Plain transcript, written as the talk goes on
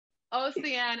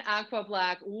Océane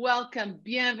Aqua-Black, welcome,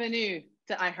 bienvenue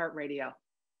to iHeartRadio.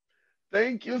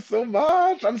 Thank you so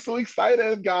much. I'm so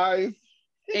excited, guys.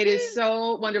 It is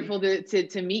so wonderful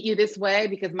to meet you this way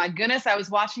because my goodness, I was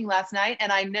watching last night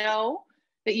and I know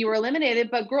that you were eliminated,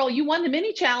 but girl, you won the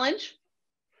mini challenge.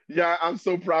 Yeah, I'm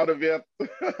so proud of it.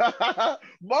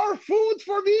 More food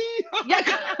for me. Yeah,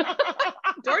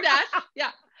 DoorDash.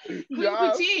 Yeah. Queen Yes.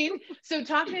 Poutine. So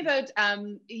talk to me about,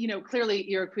 clearly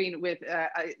you're a queen with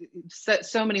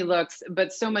so many looks,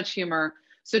 but so much humor.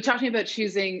 So talk to me about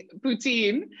choosing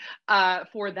Poutine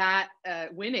for that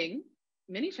winning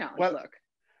mini challenge Well, look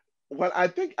I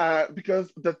think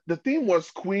because the theme was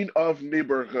Queen of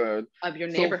Neighborhood. of your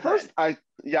So neighborhood. first,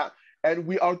 yeah, and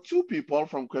we are two people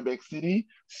from Quebec City.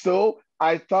 So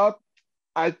I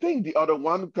think the other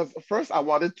one, because first I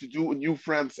wanted to do New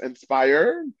Friends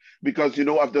Inspired because,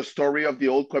 of the story of the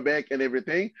old Quebec and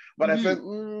everything. But I said,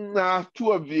 Hmm. nah,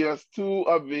 too obvious, too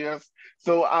obvious.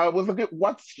 So I was looking at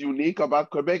what's unique about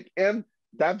Quebec, and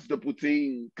that's the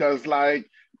poutine. Because like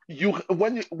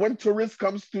when tourists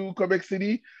comes to Quebec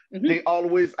City, they Hmm.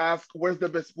 always ask, "Where's the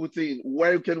best poutine?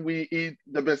 Where can we eat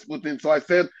the best poutine?" So I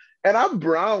said, and I'm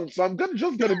brown, so I'm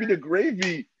just gonna be the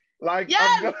gravy. Like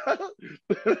I'm Yes. gonna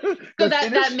So because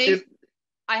that makes,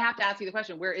 I have to ask you the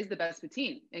question, where is the best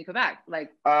poutine in Quebec?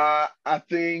 Like I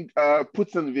think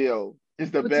Poutineville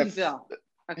is the best. Poutineville.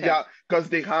 Okay. Yeah, because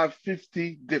they have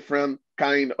 50 different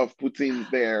kind of poutines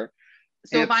there.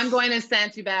 So if I'm It's going to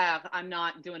Saint Hubert, I'm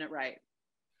not doing it right.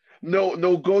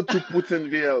 no, go to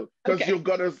Poutineville because Okay. you're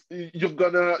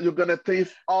gonna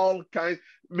taste all kinds.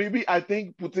 Maybe I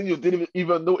think poutine you didn't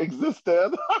even know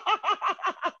existed.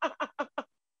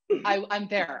 I'm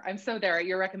there. I'm so there at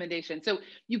your recommendation. So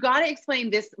you got to explain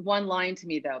this one line to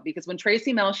me though, because when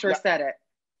Tracy Melchior Yeah, said it,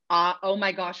 oh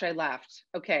my gosh, I left.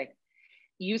 Okay.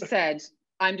 You said,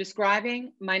 I'm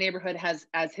describing my neighborhood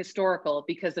as historical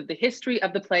because of the history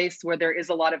of the place where there is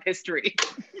a lot of history.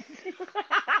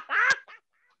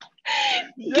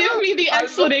 Give yeah, me the I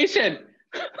know. explanation.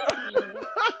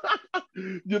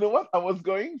 You know what I was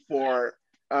going for?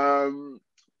 Um,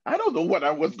 I don't know what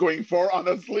I was going for,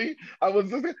 honestly. I was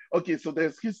just like, okay, so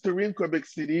there's history in Quebec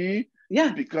City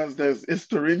Yeah. because there's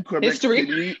history in Quebec History.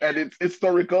 City and it's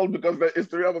historical because the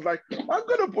history. I was like, I'm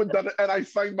gonna put that, and I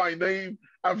signed my name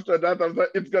after that. I was like,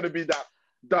 it's gonna be that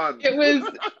done. It was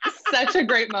such a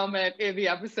great moment in the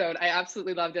episode. I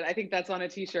absolutely loved it. I think that's on a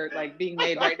t-shirt like being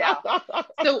made right now.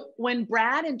 So when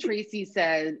Brad and Tracy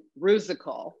said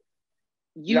Rusical,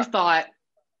 you Yeah, thought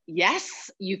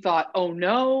yes, you thought oh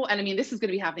no, and I mean this is going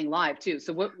to be happening live too.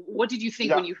 So what did you think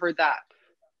yeah. when you heard that?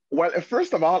 Well,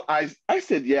 first of all, I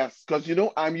said yes because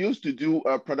I'm used to do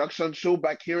a production show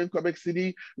back here in Quebec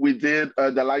City. We did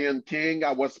The Lion King.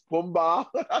 I was Pumbaa.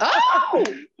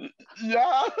 Oh,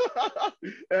 Yeah,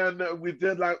 and we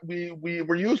did like we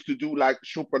were used to do like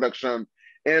show production,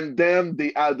 and then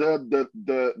they added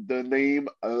the name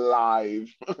live.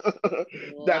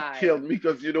 That killed live. me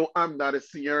because I'm not a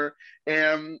singer,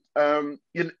 and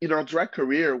in our drag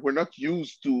career we're not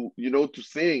used to to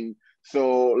sing.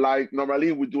 So like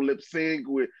normally we do lip sync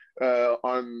with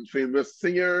on famous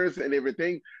singers and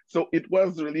everything. So it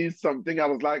was really something I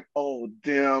was like, oh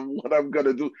damn, what I'm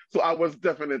gonna do. So I was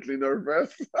definitely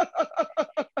nervous.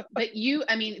 But you,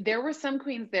 I mean, there were some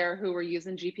queens there who were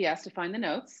using GPS to find the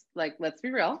notes. Like, let's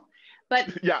be real. But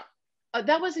Yeah,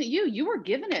 that wasn't you. You were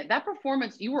given it. That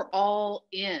performance, you were all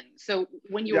in. So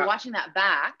when you were yeah. watching that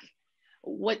back,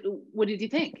 what did you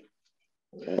think?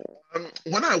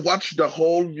 When I watched the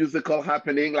whole musical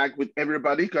happening, like with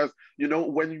everybody, because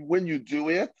when you do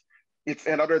it, it's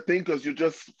another thing because you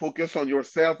just focus on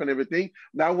yourself and everything.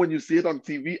 Now, when you see it on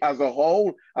TV as a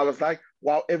whole, I was like,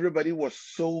 wow, everybody was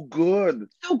so good.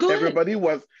 So good. Everybody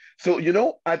was so.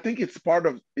 I think it's part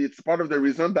of the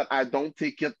reason that I don't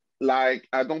take it like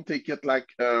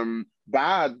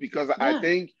bad because I Yeah.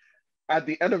 think at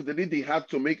the end of the day, they had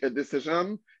to make a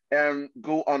decision and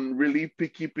go on really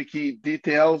picky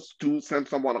details to send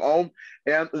someone home.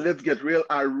 And let's get real,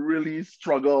 I really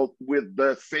struggled with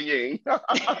the singing.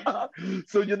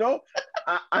 So,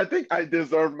 I think I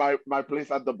deserve my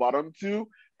place at the bottom too.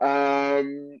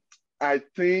 I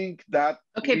think that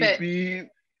Okay, but maybe,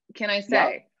 can I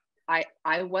yeah, say,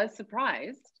 I was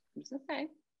surprised. I'm just gonna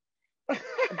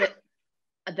say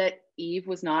that Eve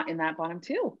was not in that bottom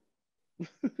two.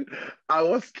 I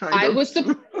was kind I of was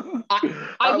too. I,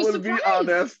 I I was will be surprised.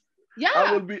 honest. I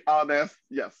will Yeah. be honest.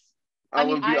 Yes. I I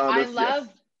mean, will be I honest. Yes. love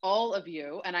all of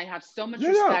you and I have so much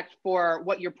Yeah, yeah, respect for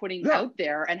what you're putting yeah, out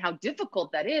there and how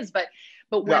difficult that is. But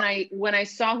when yeah, I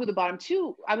saw who the bottom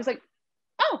two, I was like,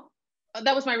 oh,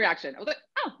 that was my reaction. I was like,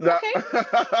 oh, yeah. okay.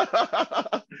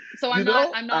 So you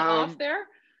know, I'm not off there.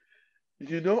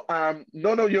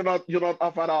 No, you're not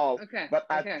off at all. Okay, But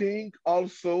I okay. think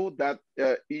also that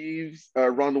Eve's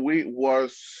runway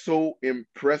was so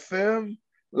impressive,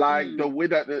 like the Mm, way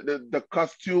that the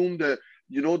costume, the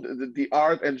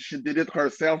art, and she did it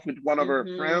herself with one of her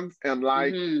mm-hmm, friends, and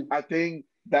like mm-hmm. I think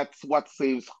that's what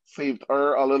saved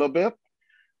her a little bit.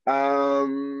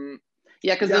 Um,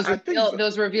 Yeah, because yeah, I think so.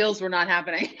 those reveals were not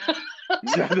happening.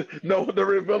 Yeah, no, the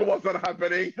reveal wasn't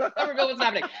happening. The reveal wasn't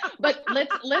happening. But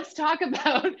let's talk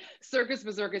about Circus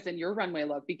Berserkus and your runway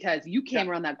look, because you Yeah, came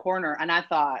around that corner and I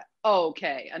thought, oh,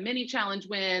 okay, a mini challenge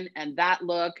win and that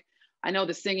look. I know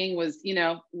the singing was,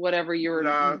 whatever you were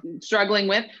yeah. struggling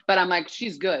with, but I'm like,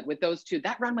 she's good with those two.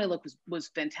 That runway look was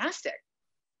fantastic.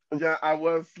 Yeah, I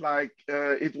was like,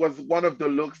 it was one of the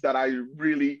looks that I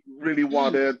really, really Mm,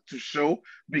 wanted to show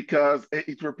because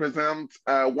it represents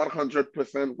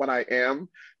 100% what I am.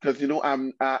 Because,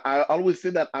 I always say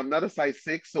that I'm not a size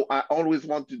 6, so I always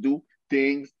want to do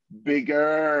things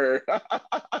bigger.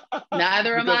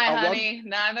 neither am Because I, I want, honey.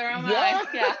 Neither am I. yeah,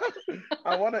 Yeah.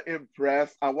 I want to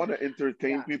impress, I want to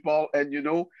entertain Yeah. people. And,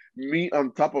 me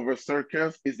on top of a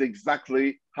circus is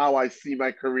exactly how I see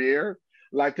my career.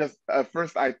 Like, 'cause at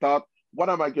first I thought, what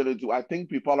am I going to do? I think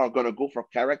people are going to go for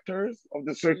characters of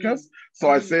the Mm, circus. So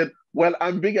I mm. said, well,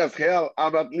 I'm big as hell.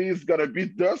 I'm at least going to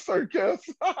beat the circus.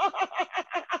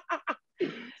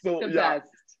 So, The yeah.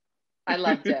 best. I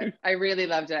loved it. I really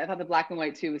loved it. I thought the black and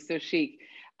white too was so chic.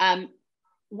 Um,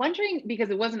 Wondering, because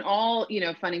it wasn't all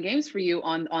fun and games for you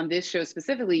on this show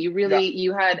specifically. Yeah.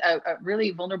 You had a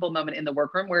really vulnerable moment in the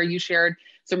workroom where you shared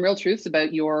some real truths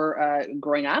about your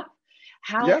growing up.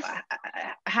 How Yes.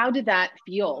 how did that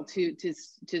feel to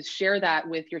share that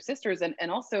with your sisters and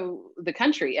also the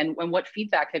country, and what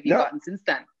feedback have you Yeah. gotten since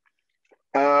then?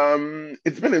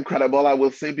 It's been incredible, I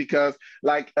will say, because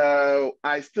like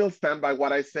I still stand by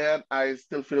what I said. I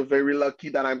still feel very lucky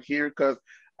that I'm here because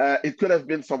it could have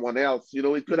been someone else,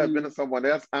 it could have been Mm, someone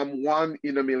else. I'm one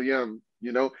in a million,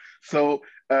 So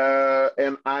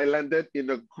and I landed in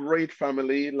a great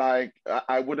family. Like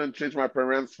I wouldn't change my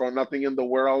parents for nothing in the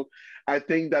world. I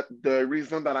think that the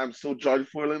reason that I'm so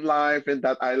joyful in life and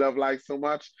that I love life so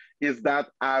much is that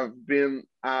I've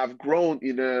grown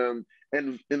in an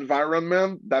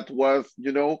environment that was,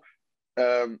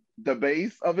 the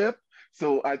base of it.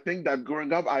 So I think that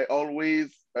growing up, I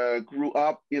always grew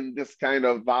up in this kind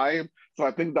of vibe. So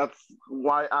I think that's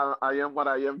why I am what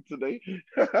I am today.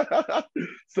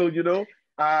 So,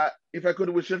 if I could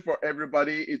wish it for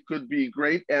everybody, it could be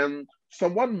great. And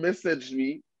someone messaged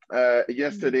me mm,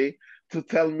 yesterday to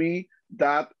tell me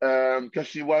that because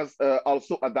she was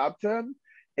also adopted,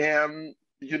 and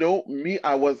me,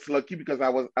 I was lucky because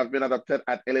I've been adopted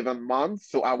at 11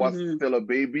 months, so I was mhm. still a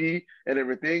baby and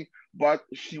everything. But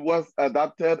she was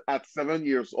adopted at 7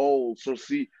 years old, so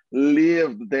she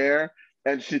lived there,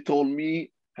 and she told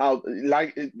me how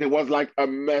like there was like a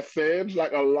message,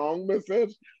 like a long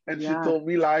message, and she Yeah. told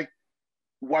me like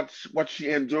what she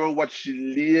endured, what she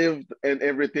lived, and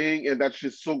everything, and that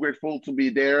she's so grateful to be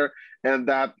there, and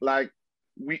that like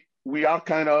we are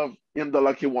kind of in the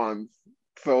lucky ones.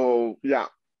 So yeah.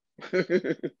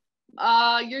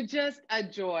 You're just a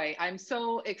joy. I'm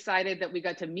so excited that we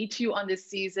got to meet you on this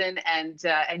season, and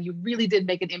you really did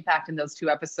make an impact in those two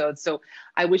episodes. So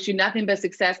I wish you nothing but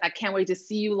success. I can't wait to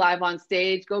see you live on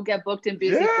stage. Go get booked in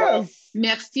Busy Pro. Yes.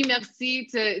 Merci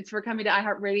for coming to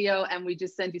iHeartRadio, and we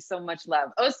just send you so much love.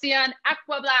 Océane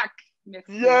Aqua-Black.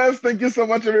 Merci. Yes. Thank you so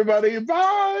much, everybody.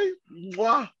 Bye.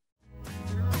 Mwah.